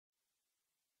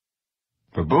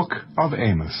The Book of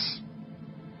Amos.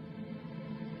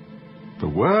 The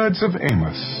words of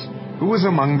Amos, who was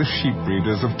among the sheep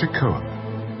breeders of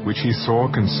Tekoa, which he saw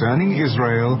concerning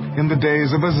Israel in the days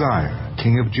of Uzziah,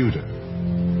 king of Judah,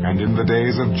 and in the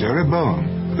days of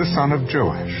Jeroboam, the son of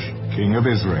Joash, king of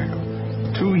Israel,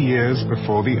 2 years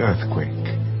before the earthquake.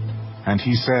 And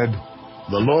he said,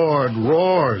 The Lord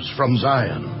roars from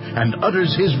Zion, and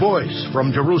utters his voice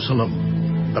from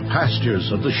Jerusalem. The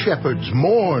pastures of the shepherds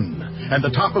mourn, and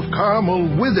the top of Carmel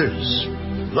withers.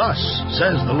 Thus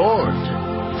says the Lord.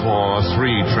 For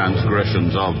 3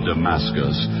 transgressions of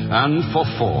Damascus, and for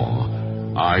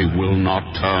 4, I will not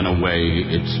turn away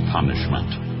its punishment,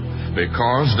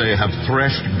 because they have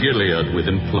threshed Gilead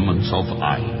with implements of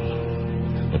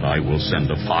iron. But I will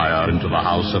send a fire into the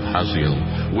house of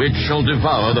Hazael, which shall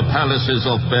devour the palaces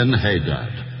of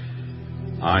Ben-Hadad.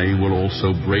 I will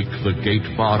also break the gate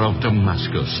bar of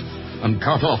Damascus, and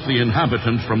cut off the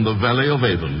inhabitant from the valley of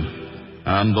Avon,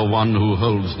 and the one who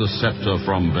holds the scepter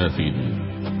from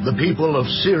Beth-Eden. The people of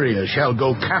Syria shall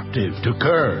go captive to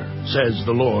Kir, says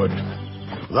the Lord.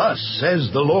 Thus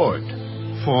says the Lord.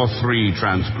 For 3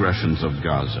 transgressions of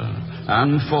Gaza,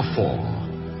 and for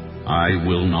 4, I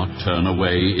will not turn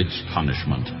away its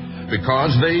punishment,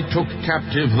 because they took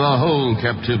captive the whole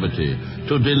captivity,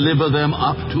 to deliver them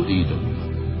up to Edom.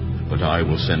 But I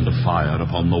will send a fire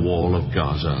upon the wall of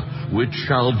Gaza, which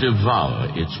shall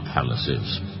devour its palaces.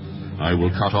 I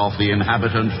will cut off the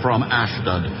inhabitant from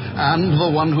Ashdod, and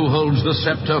the one who holds the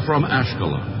scepter from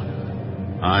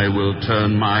Ashkelon. I will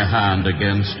turn my hand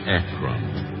against Ekron.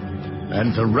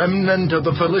 And the remnant of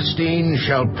the Philistines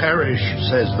shall perish,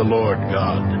 says the Lord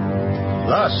God.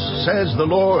 Thus says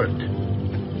the Lord.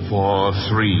 For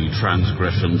 3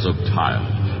 transgressions of Tyre,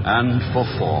 and for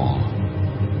 4,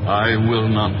 I will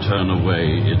not turn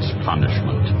away its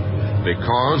punishment,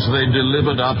 because they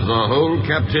delivered up the whole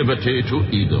captivity to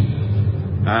Edom,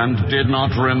 and did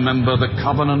not remember the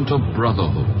covenant of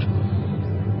brotherhood.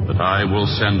 But I will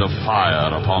send a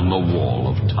fire upon the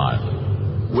wall of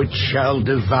Tyre, which shall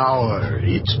devour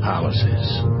its palaces.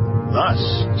 Thus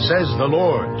says the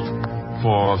Lord.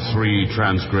 For 3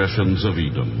 transgressions of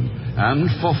Edom, and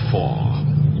for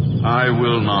 4, I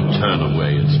will not turn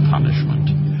away its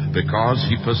punishment, because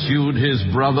he pursued his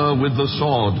brother with the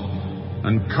sword,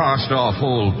 and cast off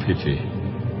all pity.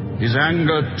 His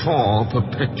anger tore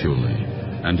perpetually,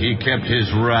 and he kept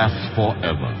his wrath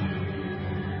forever.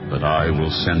 But I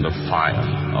will send a fire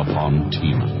upon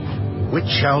Teman, which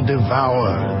shall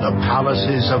devour the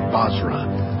palaces of Basra.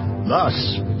 Thus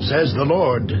says the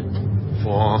Lord.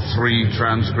 For 3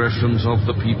 transgressions of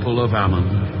the people of Ammon,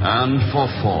 and for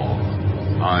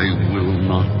 4, I will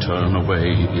not turn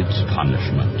away its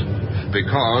punishment,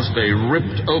 because they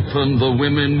ripped open the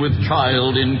women with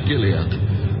child in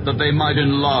Gilead, that they might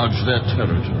enlarge their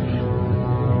territory.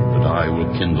 But I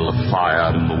will kindle a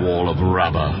fire in the wall of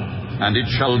Rabbah, and it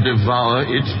shall devour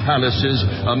its palaces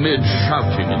amid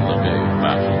shouting in the day of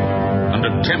battle, and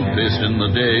a tempest in the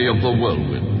day of the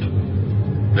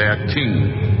whirlwind. Their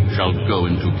king shall go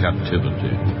into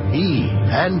captivity, he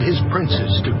and his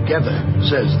princes together,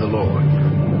 says the Lord.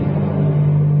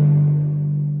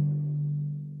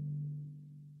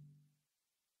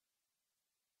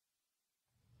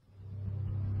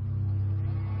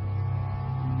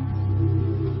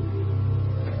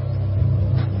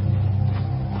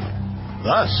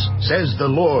 Thus says the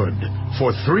Lord,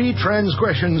 for 3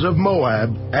 transgressions of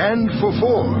Moab, and for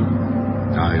 4,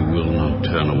 I will not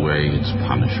turn away its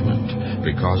punishment,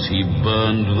 because he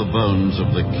burned the bones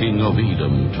of the king of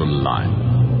Edom to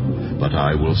lime. But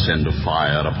I will send a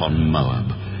fire upon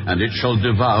Moab, and it shall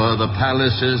devour the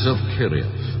palaces of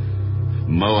Kiriath.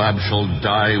 Moab shall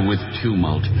die with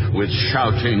tumult, with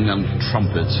shouting and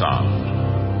trumpet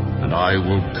sound, and I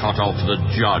will cut off the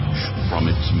judge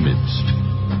from its midst,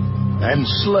 and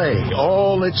slay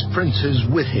all its princes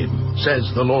with him, says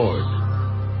the Lord.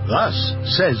 Thus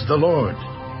says the Lord,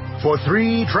 for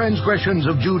 3 transgressions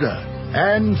of Judah,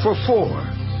 and for 4,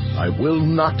 I will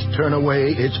not turn away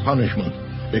its punishment,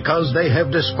 because they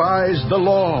have despised the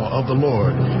law of the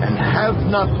Lord, and have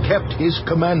not kept his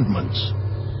commandments.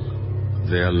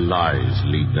 Their lies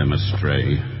lead them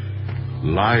astray,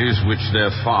 lies which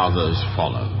their fathers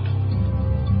followed.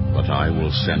 But I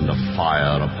will send a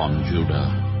fire upon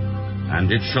Judah,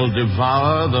 and it shall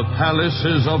devour the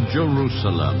palaces of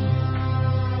Jerusalem.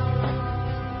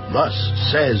 Thus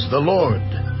says the Lord,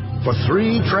 for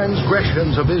 3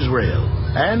 transgressions of Israel,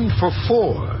 and for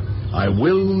 4, I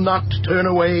will not turn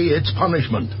away its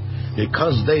punishment,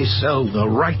 because they sell the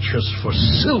righteous for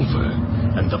silver,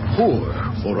 and the poor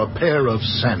for a pair of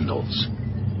sandals.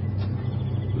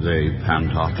 They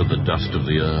pant after the dust of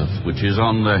the earth, which is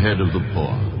on the head of the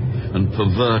poor, and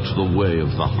pervert the way of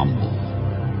the humble.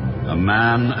 A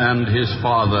man and his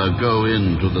father go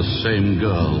in to the same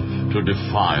girl to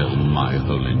defile my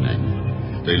holy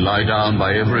name. They lie down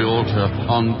by every altar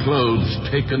on clothes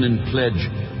taken in pledge,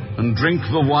 and drink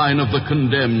the wine of the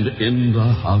condemned in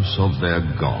the house of their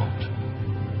God.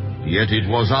 Yet it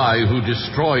was I who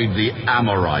destroyed the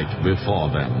Amorite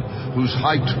before them, whose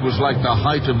height was like the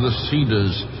height of the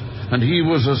cedars, and he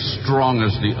was as strong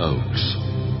as the oaks.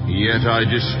 Yet I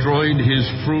destroyed his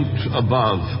fruit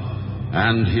above,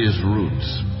 and his roots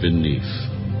beneath.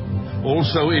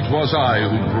 Also it was I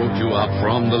who brought you up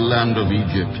from the land of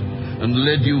Egypt, and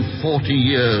led you 40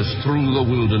 years through the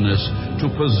wilderness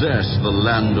to possess the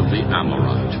land of the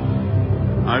Amorite.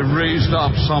 I raised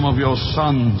up some of your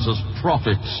sons as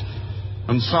prophets,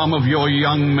 and some of your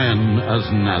young men as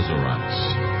Nazarites.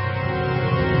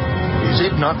 Is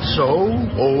it not so,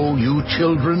 O you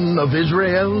children of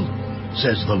Israel?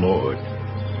 Says the Lord.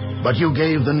 But you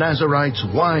gave the Nazarites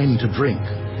wine to drink,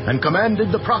 and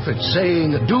commanded the prophets,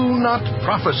 saying, Do not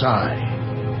prophesy.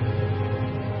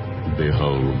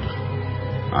 Behold,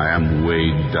 I am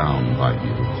weighed down by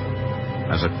you,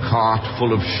 as a cart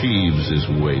full of sheaves is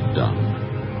weighed down.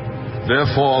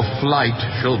 Therefore flight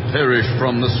shall perish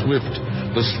from the swift,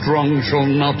 the strong shall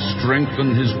not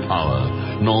strengthen his power,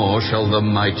 nor shall the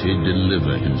mighty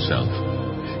deliver himself.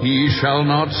 He shall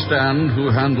not stand who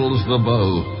handles the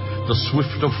bow, the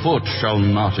swift of foot shall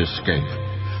not escape,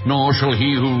 nor shall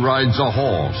he who rides a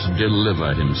horse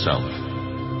deliver himself.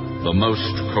 The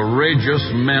most courageous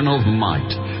men of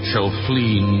might shall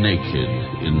flee naked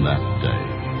in that day.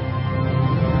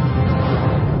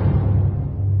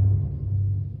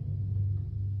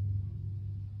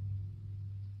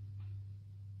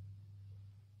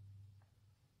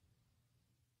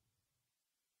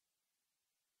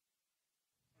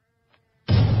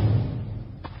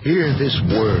 Hear this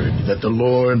word that the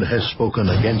Lord has spoken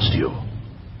against you.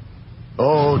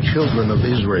 O children of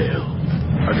Israel,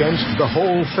 against the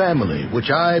whole family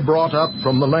which I brought up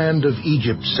from the land of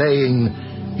Egypt, saying,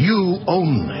 You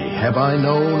only have I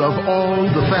known of all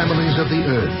the families of the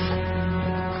earth.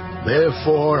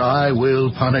 Therefore I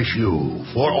will punish you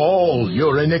for all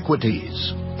your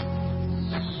iniquities.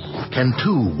 Can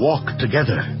two walk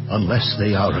together unless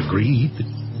they are agreed?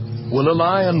 Will a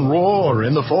lion roar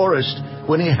in the forest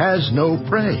when he has no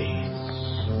prey?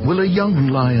 Will a young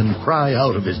lion cry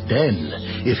out of his den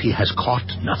if he has caught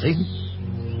nothing?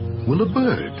 Will a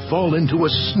bird fall into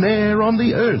a snare on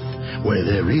the earth where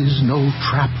there is no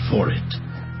trap for it?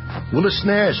 Will a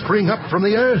snare spring up from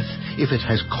the earth if it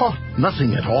has caught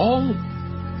nothing at all?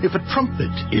 If a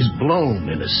trumpet is blown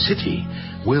in a city,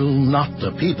 will not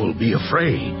the people be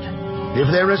afraid?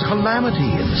 If there is calamity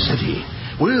in the city,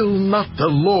 will not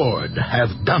the Lord have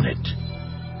done it?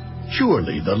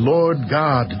 Surely the Lord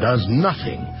God does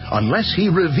nothing unless he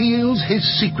reveals his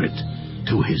secret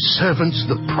to his servants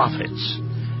the prophets.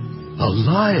 A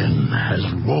lion has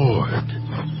roared.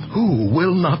 Who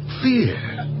will not fear?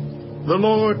 The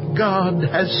Lord God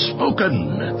has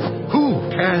spoken.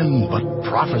 Who can but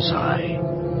prophesy?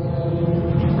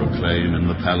 Proclaim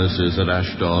in the palaces at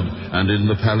Ashdod, and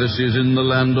in the palaces in the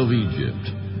land of Egypt,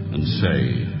 and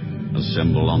say,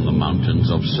 Assemble on the mountains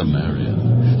of Samaria.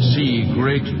 See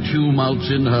great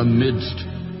tumults in her midst,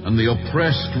 and the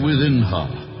oppressed within her.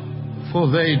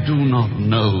 For they do not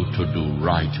know to do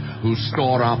right, who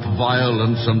store up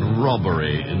violence and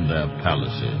robbery in their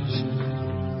palaces.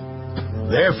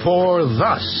 Therefore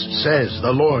thus says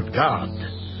the Lord God,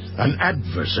 An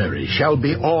adversary shall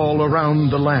be all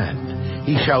around the land.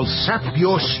 He shall sap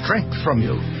your strength from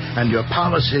you, and your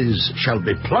palaces shall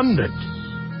be plundered.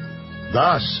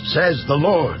 Thus says the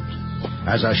Lord,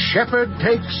 As a shepherd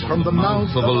takes from the mouth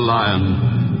of a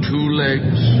lion 2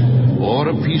 legs, or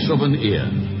a piece of an ear,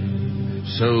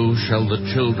 so shall the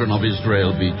children of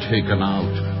Israel be taken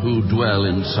out, who dwell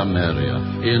in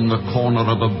Samaria, in the corner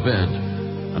of a bed,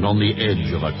 and on the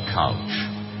edge of a couch.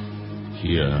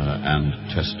 Hear and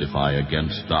testify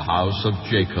against the house of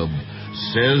Jacob,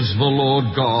 says the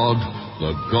Lord God,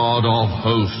 the God of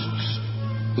hosts,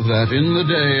 that in the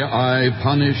day I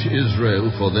punish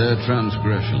Israel for their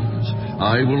transgressions,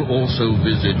 I will also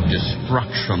visit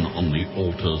destruction on the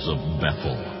altars of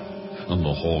Bethel, and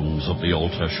the horns of the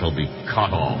altar shall be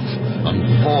cut off and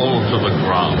fall to the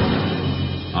ground.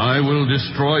 I will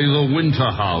destroy the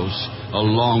winter house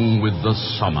along with the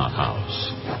summer house.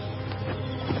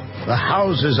 The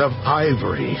houses of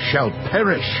ivory shall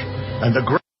perish, and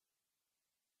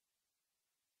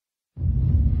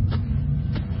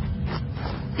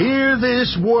Hear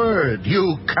this word,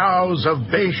 you cows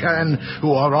of Bashan,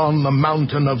 who are on the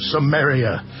mountain of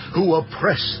Samaria, who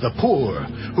oppress the poor,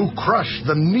 who crush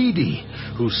the needy,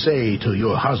 who say to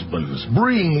your husbands,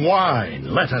 bring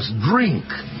wine, let us drink.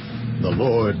 The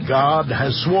Lord God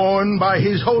has sworn by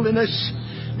his holiness,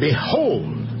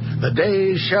 behold, the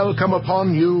days shall come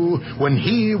upon you when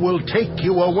he will take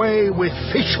you away with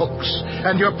fishhooks,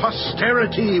 and your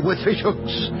posterity with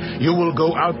fishhooks. You will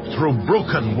go out through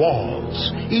broken walls,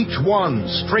 each one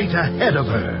straight ahead of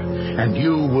her, and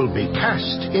you will be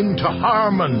cast into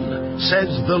Harmon, says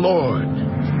the Lord.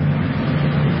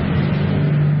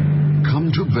 Come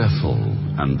to Bethel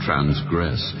and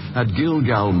transgress. At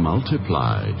Gilgal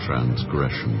multiply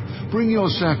transgression. Bring your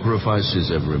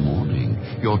sacrifices every morning,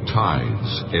 your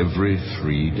tithes every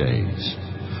 3 days.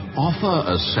 Offer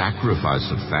a sacrifice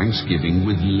of thanksgiving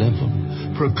with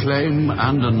leaven. Proclaim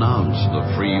and announce the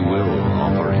free will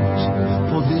offerings.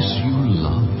 For this you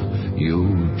love,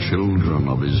 you children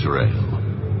of Israel.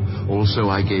 Also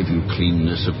I gave you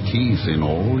cleanness of teeth in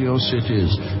all your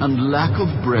cities, and lack of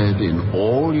bread in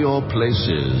all your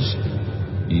places.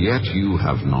 Yet you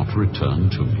have not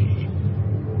returned to me.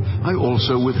 I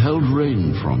also withheld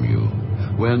rain from you,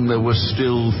 when there were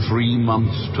still 3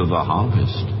 months to the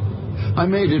harvest. I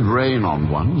made it rain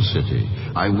on one city.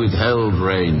 I withheld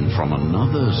rain from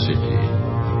another city.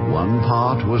 One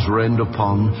part was rained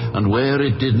upon, and where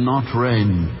it did not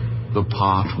rain, the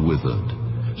part withered.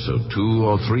 So 2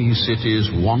 or 3 cities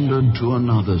wandered to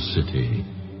another city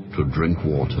to drink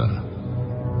water,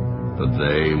 but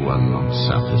they were not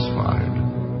satisfied.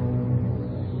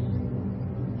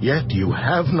 Yet you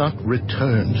have not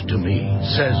returned to me,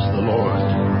 says the Lord.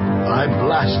 I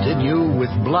blasted you with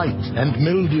blight and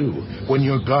mildew when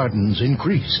your gardens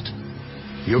increased.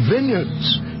 Your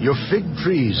vineyards, your fig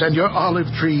trees, and your olive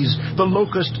trees, the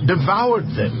locust devoured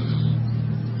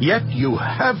them. Yet you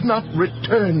have not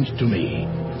returned to me,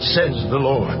 says the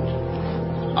Lord.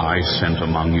 I sent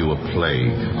among you a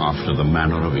plague after the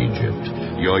manner of Egypt.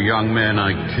 Your young men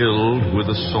I killed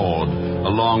with a sword,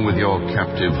 along with your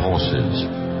captive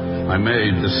horses. I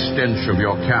made the stench of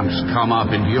your camps come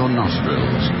up into your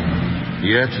nostrils.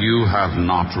 Yet you have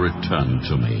not returned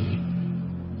to me.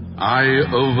 I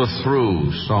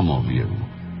overthrew some of you,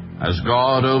 as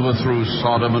God overthrew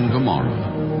Sodom and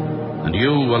Gomorrah. And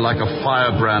you were like a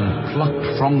firebrand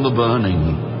plucked from the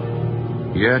burning.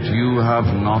 Yet you have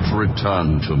not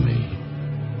returned to me.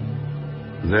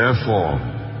 Therefore,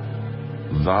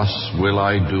 thus will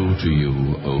I do to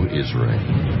you, O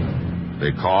Israel.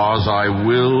 Because I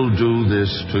will do this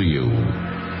to you.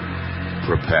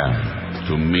 Prepare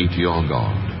to meet your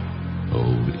God, O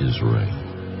Israel.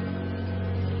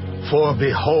 For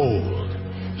behold,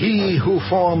 he who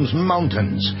forms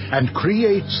mountains and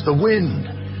creates the wind,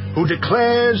 who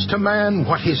declares to man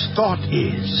what his thought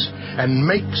is, and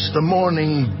makes the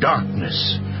morning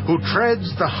darkness, who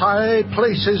treads the high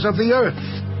places of the earth,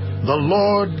 the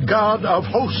Lord God of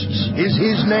hosts is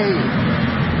his name.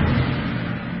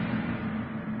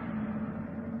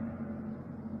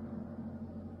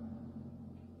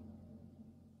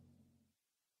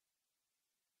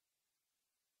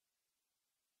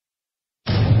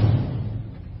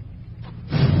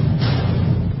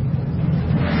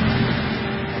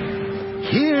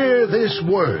 Hear this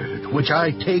word which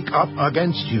I take up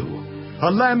against you,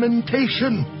 a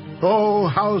lamentation, O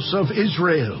house of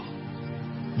Israel.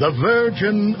 The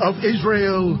Virgin of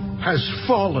Israel has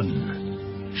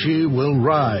fallen. She will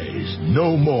rise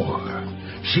no more.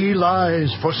 She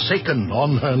lies forsaken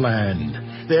on her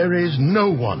land. There is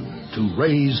no one to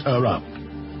raise her up.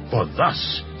 For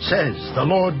thus says the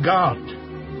Lord God.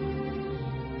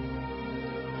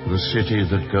 The city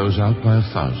that goes out by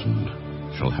 1,000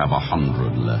 shall have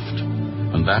 100 left,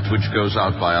 and that which goes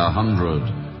out by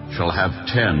 100 shall have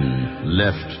 10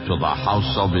 left to the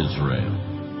house of Israel.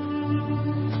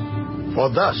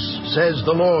 For thus says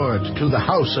the Lord to the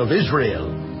house of Israel,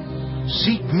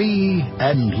 seek me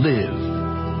and live,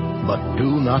 but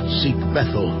do not seek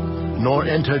Bethel, nor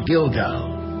enter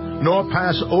Gilgal, nor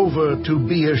pass over to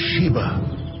Beersheba.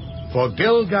 For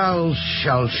Gilgal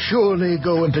shall surely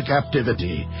go into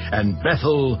captivity, and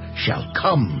Bethel shall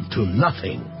come to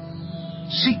nothing.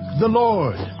 Seek the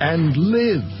Lord and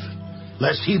live,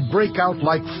 lest he break out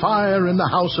like fire in the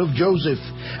house of Joseph,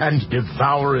 and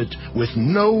devour it with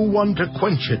no one to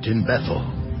quench it in Bethel.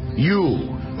 You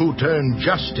who turn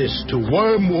justice to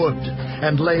wormwood,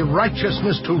 and lay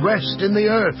righteousness to rest in the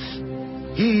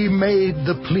earth. He made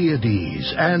the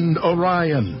Pleiades and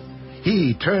Orion.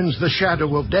 He turns the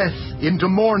shadow of death into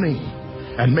morning,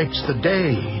 and makes the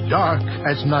day dark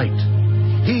as night.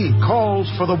 He calls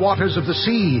for the waters of the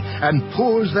sea, and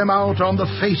pours them out on the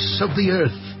face of the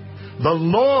earth. The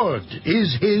Lord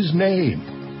is his name.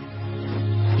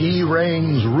 He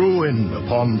rains ruin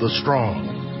upon the strong,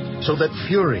 so that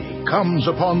fury comes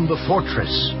upon the fortress.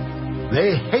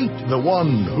 They hate the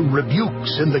one who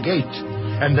rebukes in the gate,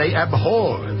 and they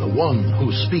abhor the one who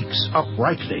speaks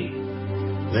uprightly.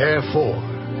 Therefore,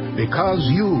 because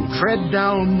you tread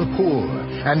down the poor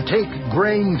and take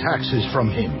grain taxes from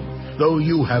him, though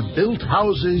you have built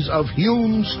houses of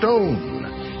hewn stone,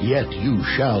 yet you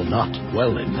shall not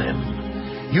dwell in them.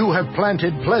 You have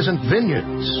planted pleasant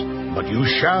vineyards, but you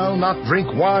shall not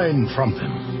drink wine from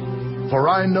them. For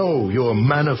I know your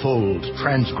manifold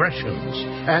transgressions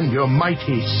and your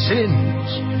mighty sins,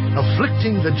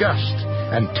 afflicting the just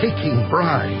and taking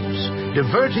bribes,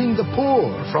 diverting the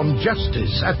poor from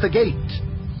justice at the gate.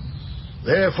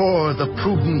 Therefore the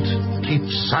prudent keep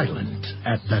silent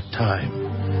at that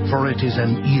time, for it is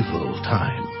an evil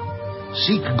time.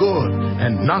 Seek good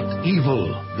and not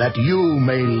evil, that you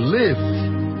may live.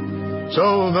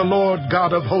 So the Lord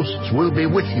God of hosts will be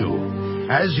with you,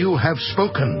 as you have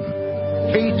spoken.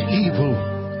 Hate evil,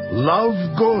 love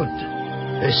good,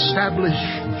 establish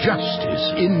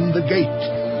justice in the gate.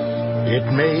 It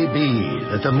may be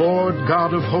that the Lord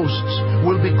God of hosts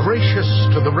will be gracious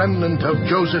to the remnant of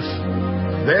Joseph.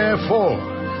 Therefore,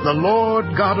 the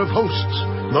Lord God of hosts,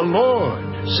 the Lord,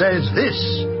 says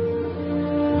this: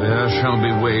 There shall be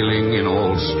wailing in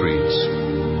all streets,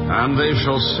 and they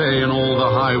shall say in all the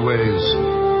highways,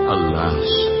 Alas,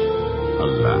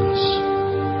 alas.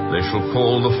 They shall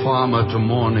call the farmer to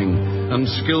mourning, and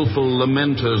skillful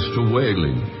lamenters to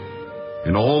wailing.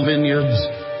 In all vineyards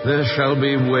there shall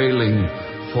be wailing,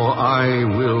 for I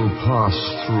will pass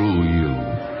through you.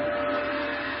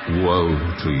 Woe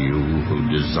to you who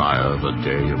desire the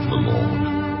day of the Lord.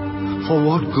 For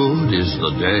what good is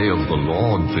the day of the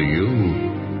Lord to you?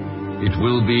 It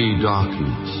will be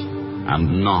darkness,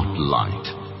 and not light.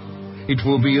 It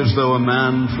will be as though a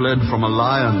man fled from a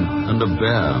lion, and a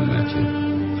bear met him.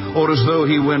 Or as though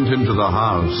he went into the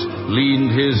house,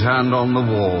 leaned his hand on the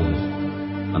wall,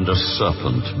 and a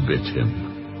serpent bit him.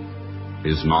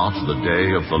 Is not the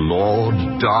day of the Lord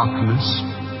darkness,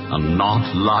 and not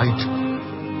light?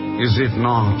 Is it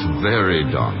not very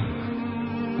dark,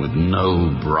 with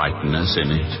no brightness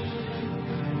in it?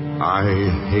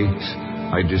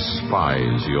 I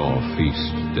despise your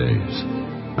feast days,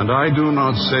 and I do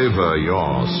not savor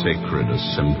your sacred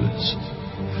assemblies.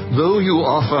 Though you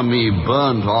offer me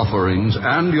burnt offerings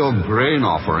and your grain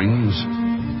offerings,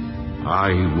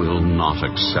 I will not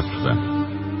accept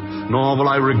them, nor will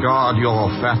I regard your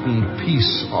fattened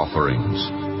peace offerings.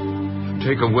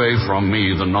 Take away from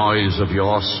me the noise of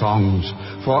your songs,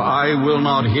 for I will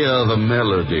not hear the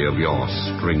melody of your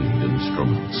stringed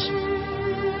instruments.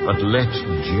 But let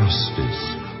justice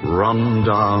run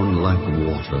down like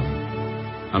water,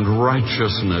 and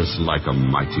righteousness like a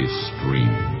mighty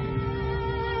stream.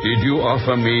 Did you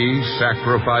offer me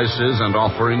sacrifices and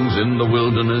offerings in the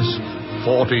wilderness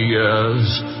 40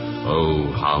 years,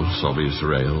 O house of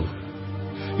Israel?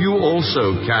 You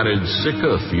also carried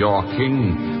Sikkoth your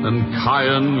king, and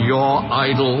Kion your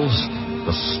idols,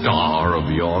 the star of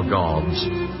your gods,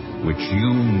 which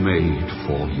you made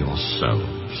for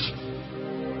yourselves.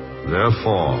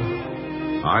 Therefore,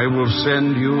 I will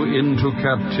send you into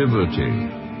captivity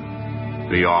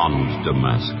beyond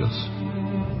Damascus.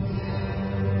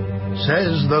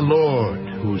 Says the Lord,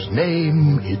 whose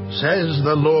name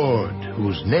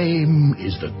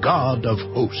is the God of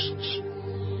hosts.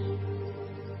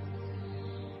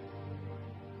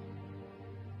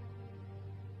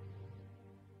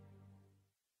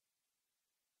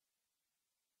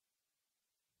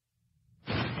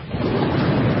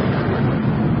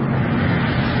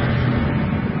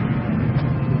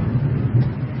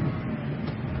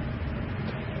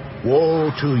 Woe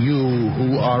to you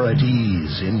who are at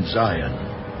ease in Zion,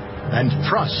 and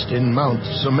trust in Mount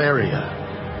Samaria,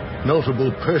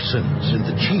 notable persons in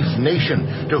the chief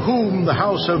nation to whom the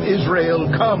house of Israel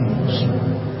comes.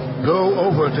 Go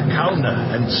over to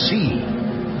Calneh and see,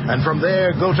 and from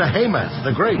there go to Hamath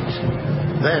the great.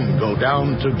 Then go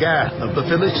down to Gath of the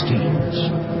Philistines.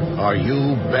 Are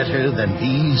you better than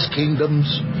these kingdoms,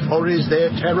 or is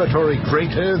their territory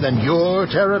greater than your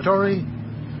territory?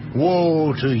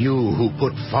 Woe to you who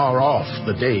put far off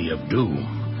the day of doom,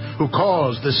 who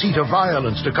cause the seat of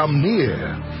violence to come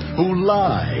near, who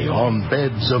lie on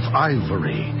beds of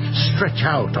ivory, stretch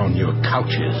out on your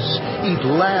couches, eat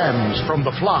lambs from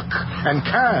the flock and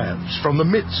calves from the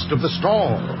midst of the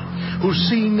stall, who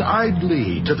sing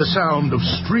idly to the sound of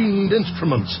stringed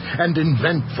instruments, and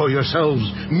invent for yourselves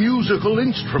musical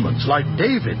instruments like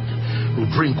David, who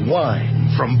drink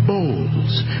wine from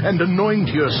bowls, and anoint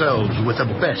yourselves with the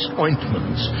best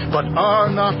ointments, but are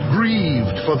not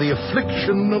grieved for the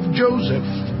affliction of Joseph.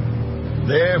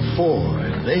 Therefore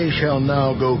they shall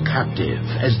now go captive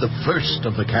as the first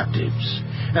of the captives,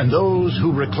 and those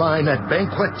who recline at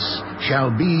banquets shall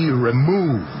be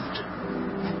removed.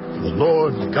 The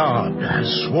Lord God has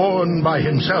sworn by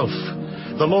himself.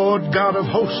 The Lord God of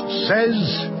hosts says,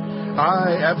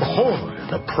 I abhor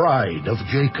the pride of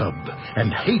Jacob,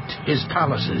 and hate his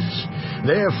palaces.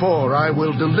 Therefore I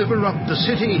will deliver up the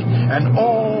city, and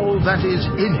all that is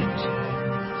in it.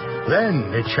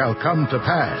 Then it shall come to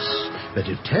pass, that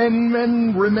if 10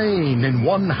 men remain in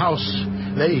one house,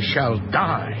 they shall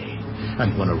die.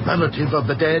 And when a relative of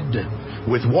the dead,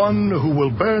 with one who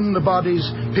will burn the bodies,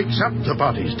 picks up the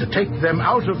bodies to take them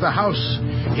out of the house,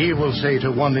 he will say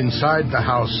to one inside the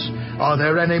house, Are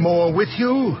there any more with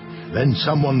you? Then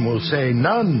someone will say,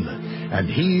 None. And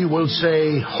he will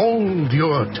say, Hold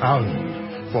your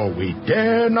tongue, for we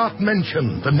dare not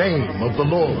mention the name of the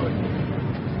Lord.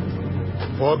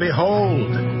 For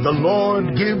behold, the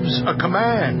Lord gives a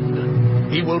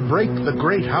command. He will break the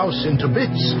great house into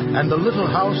bits, and the little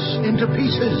house into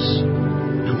pieces.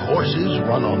 Do horses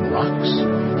run on rocks?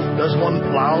 Does one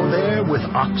plow there with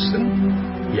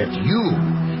oxen? Yet you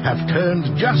have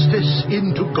turned justice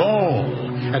into gall,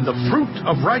 and the fruit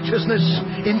of righteousness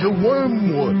into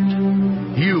wormwood.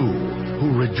 You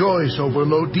who rejoice over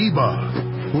Lo-debar,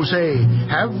 who say,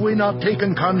 Have we not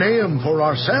taken Carnaim for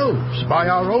ourselves by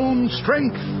our own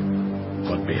strength?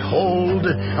 But behold,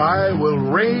 I will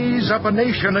raise up a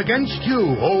nation against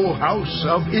you, O house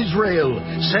of Israel,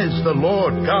 says the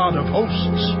Lord God of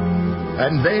hosts.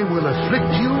 And they will afflict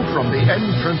you from the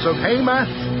entrance of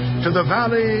Hamath to the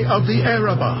valley of the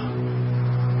Arabah.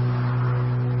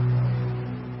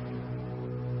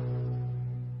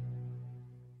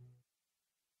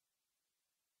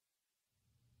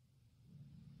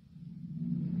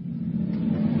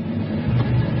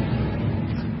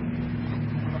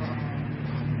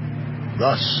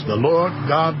 Thus the Lord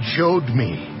God showed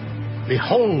me,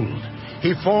 behold,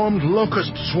 he formed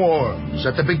locust swarms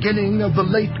at the beginning of the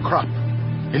late crop.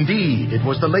 Indeed, it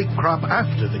was the late crop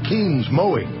after the king's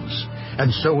mowings. And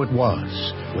so it was,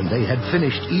 when they had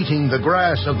finished eating the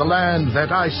grass of the land,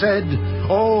 that I said,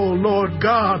 O Lord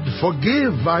God,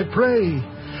 forgive, I pray.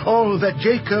 Oh, that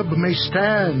Jacob may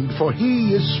stand, for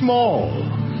he is small.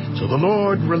 So the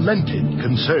Lord relented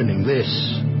concerning this.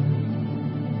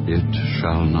 It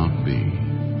shall not be.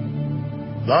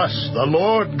 Thus the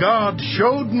Lord God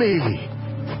showed me.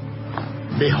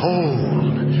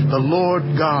 Behold, the Lord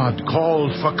God called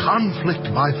for conflict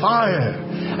by fire,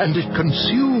 and it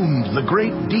consumed the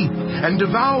great deep, and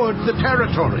devoured the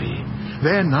territory.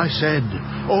 Then I said,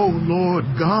 O Lord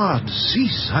God,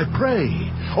 cease, I pray.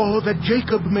 Oh, that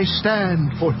Jacob may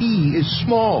stand, for he is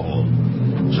small.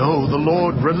 So the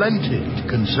Lord relented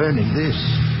concerning this.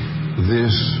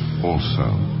 This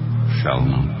also shall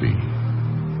not be.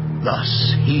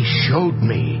 Thus he showed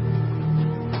me.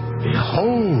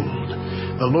 Behold,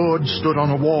 the Lord stood on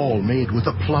a wall made with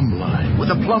a plumb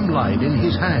line, in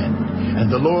his hand.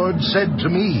 And the Lord said to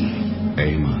me,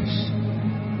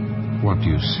 Amos, what do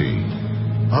you see?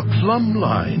 A plumb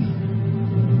line.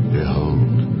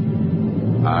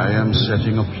 Behold, I am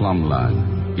setting a plumb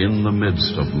line in the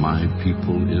midst of my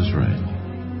people Israel.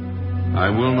 I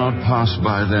will not pass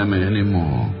by them any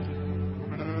more.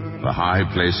 The high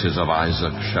places of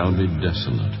Isaac shall be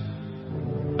desolate,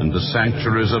 and the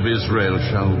sanctuaries of Israel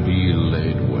shall be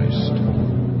laid waste.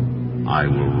 I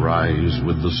will rise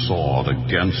with the sword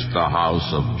against the house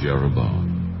of Jeroboam.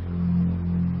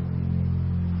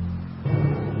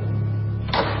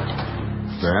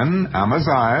 Then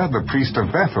Amaziah, the priest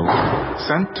of Bethel,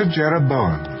 sent to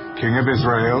Jeroboam, king of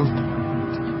Israel,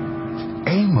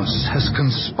 Amos has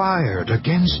conspired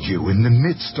against you in the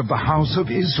midst of the house of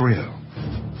Israel.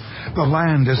 The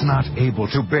land is not able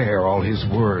to bear all his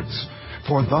words.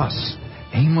 For thus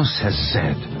Amos has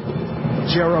said,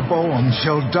 Jeroboam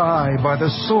shall die by the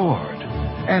sword,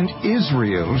 and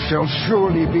Israel shall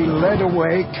surely be led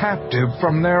away captive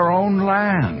from their own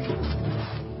land.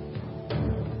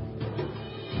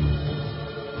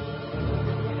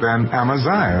 Then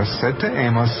Amaziah said to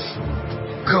Amos,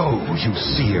 Go, you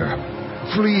seer,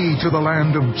 flee to the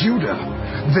land of Judah.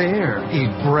 There eat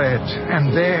bread,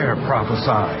 and there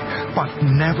prophesy, but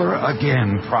never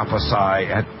again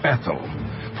prophesy at Bethel.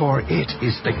 For it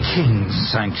is the king's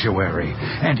sanctuary,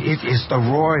 and it is the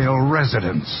royal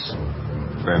residence.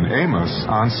 Then Amos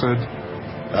answered,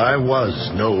 I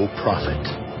was no prophet,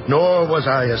 nor was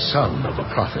I a son of a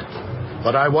prophet,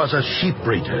 but I was a sheep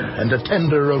breeder and a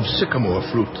tender of sycamore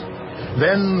fruit.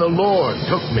 Then the Lord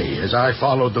took me as I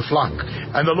followed the flock,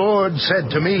 and the Lord said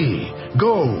to me,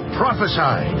 Go,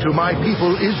 prophesy to my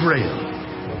people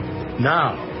Israel.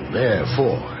 Now,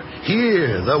 therefore,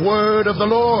 hear the word of the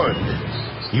Lord.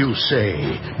 You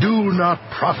say, Do not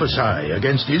prophesy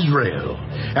against Israel,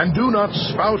 and do not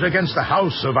spout against the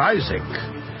house of Isaac.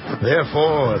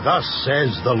 Therefore, thus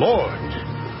says the Lord,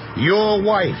 Your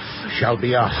wife shall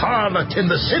be a harlot in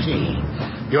the city.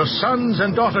 Your sons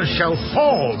and daughters shall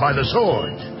fall by the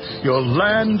sword. Your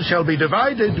land shall be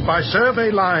divided by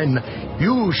survey line.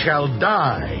 You shall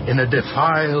die in a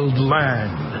defiled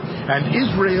land, and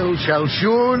Israel shall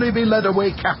surely be led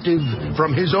away captive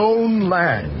from his own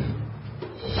land.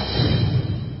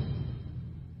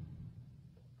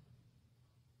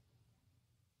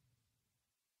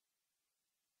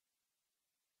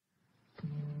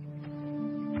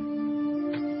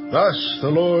 Thus the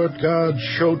Lord God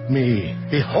showed me,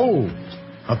 behold,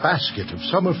 a basket of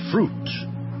summer fruit.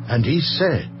 And he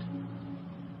said,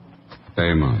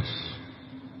 Amos,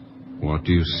 what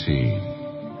do you see?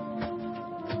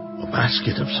 A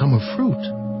basket of summer fruit.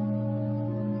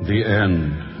 The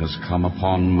end has come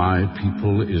upon my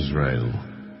people Israel.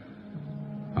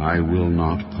 I will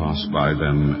not pass by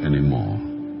them anymore.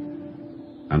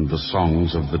 And the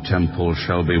songs of the temple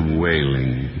shall be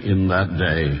wailing in that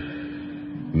day.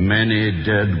 Many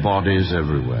dead bodies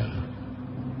everywhere.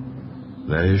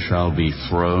 They shall be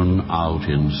thrown out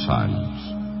in silence.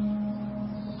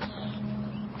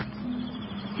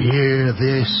 Hear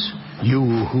this,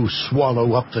 you who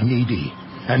swallow up the needy,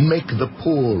 and make the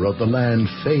poor of the land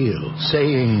fail,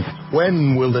 saying,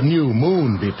 When will the new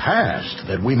moon be passed,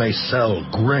 that we may sell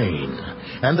grain,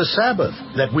 and the Sabbath,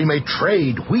 that we may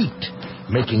trade wheat,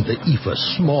 making the ephah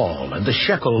small and the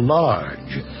shekel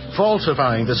large,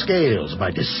 falsifying the scales by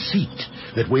deceit,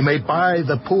 that we may buy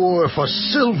the poor for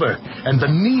silver and the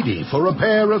needy for a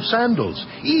pair of sandals,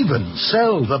 even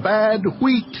sell the bad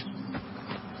wheat.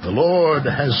 The Lord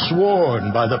has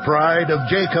sworn by the pride of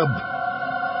Jacob.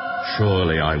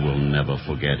 Surely I will never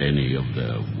forget any of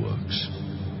their works.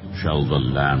 Shall the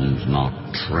land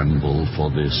not tremble for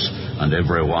this, and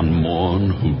everyone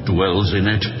mourn who dwells in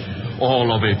it?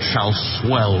 All of it shall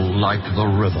swell like the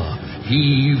river,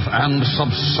 heave and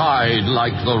subside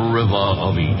like the river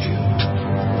of Egypt.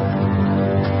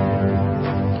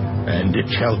 And it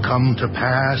shall come to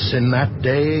pass in that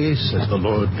day, says the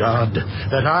Lord God,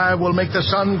 that I will make the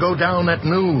sun go down at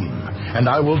noon, and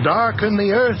I will darken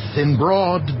the earth in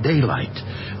broad daylight.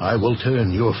 I will turn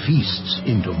your feasts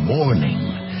into mourning,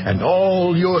 and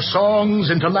all your songs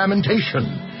into lamentation.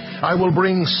 I will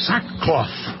bring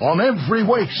sackcloth on every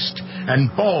waist,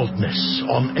 and baldness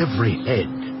on every head.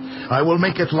 I will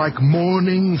make it like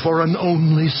mourning for an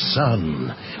only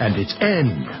son, and its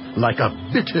end like a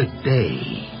bitter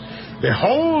day.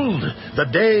 Behold, the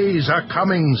days are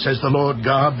coming, says the Lord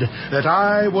God, that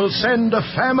I will send a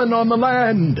famine on the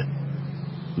land.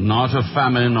 Not a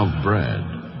famine of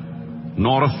bread,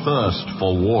 nor a thirst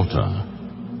for water,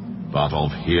 but of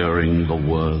hearing the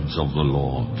words of the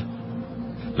Lord.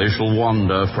 They shall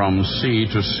wander from sea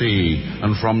to sea,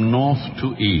 and from north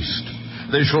to east.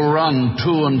 They shall run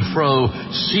to and fro,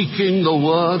 seeking the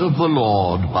word of the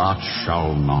Lord, but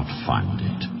shall not find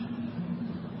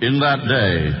it. In that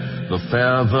day, the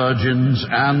fair virgins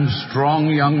and strong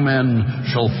young men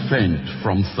shall faint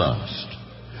from thirst.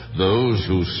 Those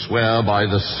who swear by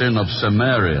the sin of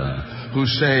Samaria, who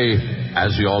say,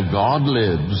 As your God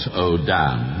lives, O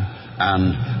Dan,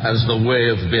 and as the way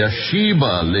of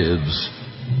Beersheba lives,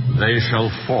 they shall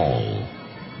fall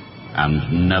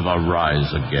and never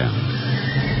rise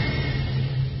again.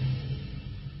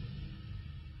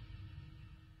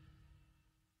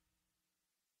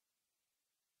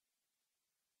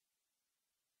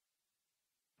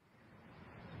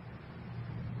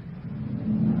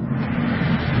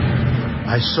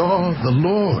 I saw the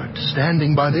Lord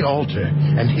standing by the altar,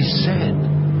 and he said,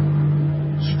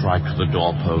 Strike the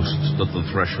doorposts, that the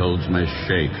thresholds may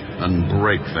shake, and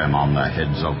break them on the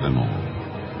heads of them all.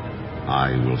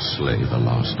 I will slay the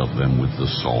last of them with the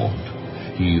sword.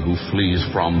 He who flees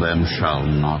from them shall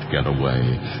not get away,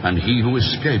 and he who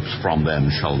escapes from them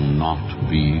shall not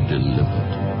be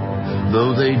delivered.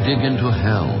 Though they dig into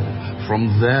hell,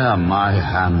 from there my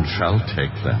hand shall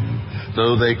take them.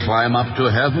 Though they climb up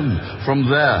to heaven, from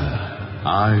there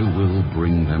I will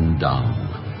bring them down.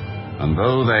 And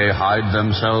though they hide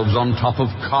themselves on top of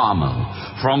Carmel,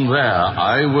 from there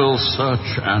I will search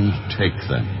and take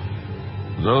them.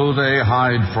 Though they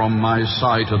hide from my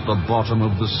sight at the bottom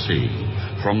of the sea,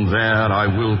 from there I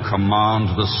will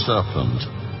command the serpent,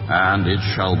 and it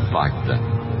shall bite them.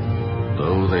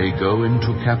 Though they go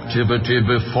into captivity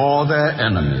before their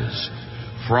enemies,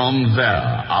 from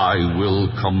there I will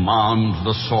command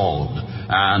the sword,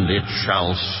 and it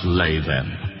shall slay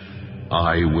them.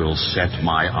 I will set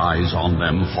my eyes on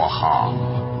them for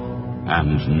harm,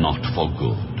 and not for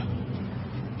good.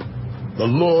 The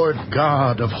Lord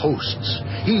God of hosts,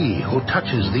 he who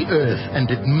touches the earth and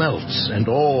it melts, and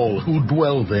all who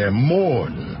dwell there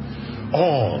mourn.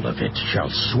 All of it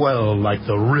shall swell like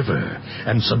the river,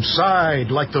 and subside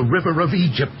like the river of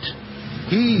Egypt.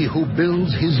 He who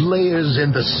builds his layers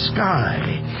in the sky,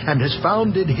 and has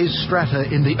founded his strata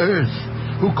in the earth,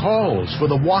 who calls for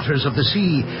the waters of the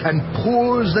sea, and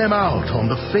pours them out on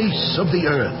the face of the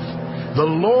earth. The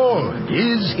Lord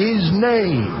is his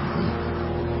name.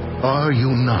 Are you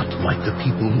not like the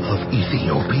people of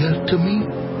Ethiopia to me?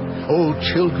 O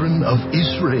children of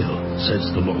Israel, says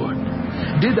the Lord.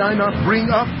 Did I not bring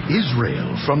up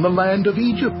Israel from the land of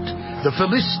Egypt, the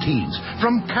Philistines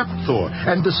from Capthor,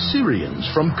 and the Syrians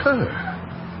from Kir?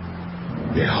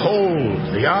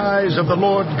 Behold, the eyes of the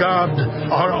Lord God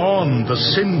are on the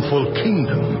sinful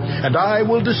kingdom, and I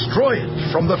will destroy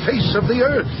it from the face of the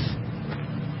earth.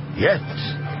 Yet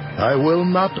I will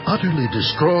not utterly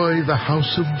destroy the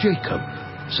house of Jacob,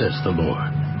 says the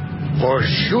Lord. For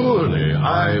surely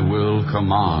I will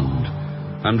command,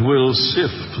 and will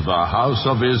sift the house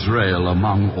of Israel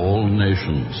among all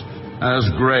nations,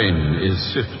 as grain is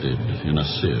sifted in a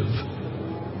sieve.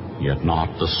 Yet not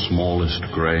the smallest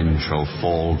grain shall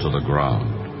fall to the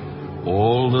ground.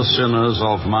 All the sinners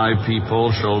of my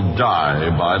people shall die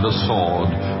by the sword,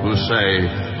 who say,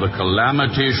 the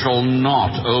calamity shall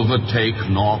not overtake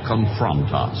nor confront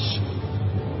us.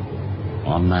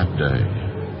 On that day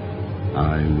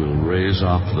I will raise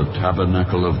up the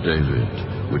tabernacle of David,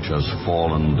 which has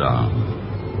fallen down,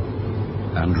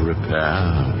 and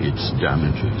repair its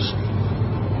damages.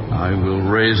 I will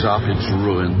raise up its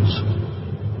ruins,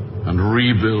 and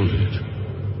rebuild it,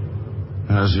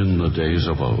 as in the days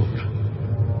of old,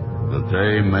 that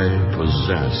they may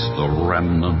possess the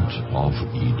remnant of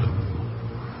Edom.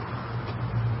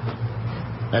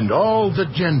 And all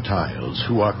the Gentiles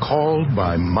who are called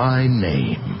by my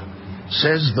name,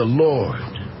 says the Lord,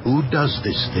 who does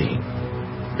this thing.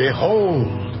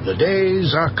 Behold, the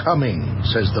days are coming,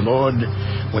 says the Lord,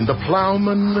 when the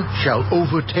plowman shall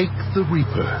overtake the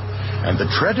reaper, and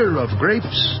the treader of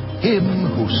grapes him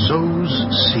who sows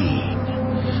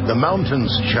seed. The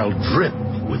mountains shall drip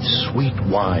with sweet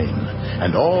wine,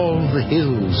 and all the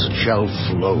hills shall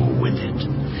flow with it.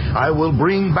 I will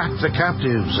bring back the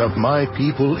captives of my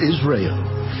people Israel.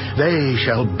 They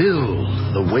shall build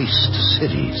the waste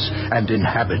cities and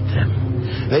inhabit them.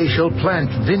 They shall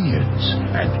plant vineyards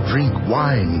and drink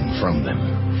wine from them.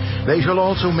 They shall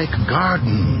also make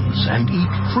gardens and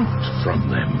eat fruit from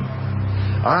them.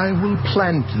 I will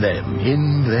plant them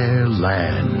in their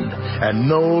land, and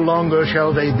no longer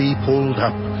shall they be pulled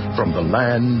up from the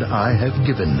land I have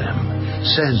given them,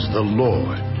 says the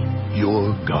Lord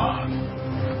your God.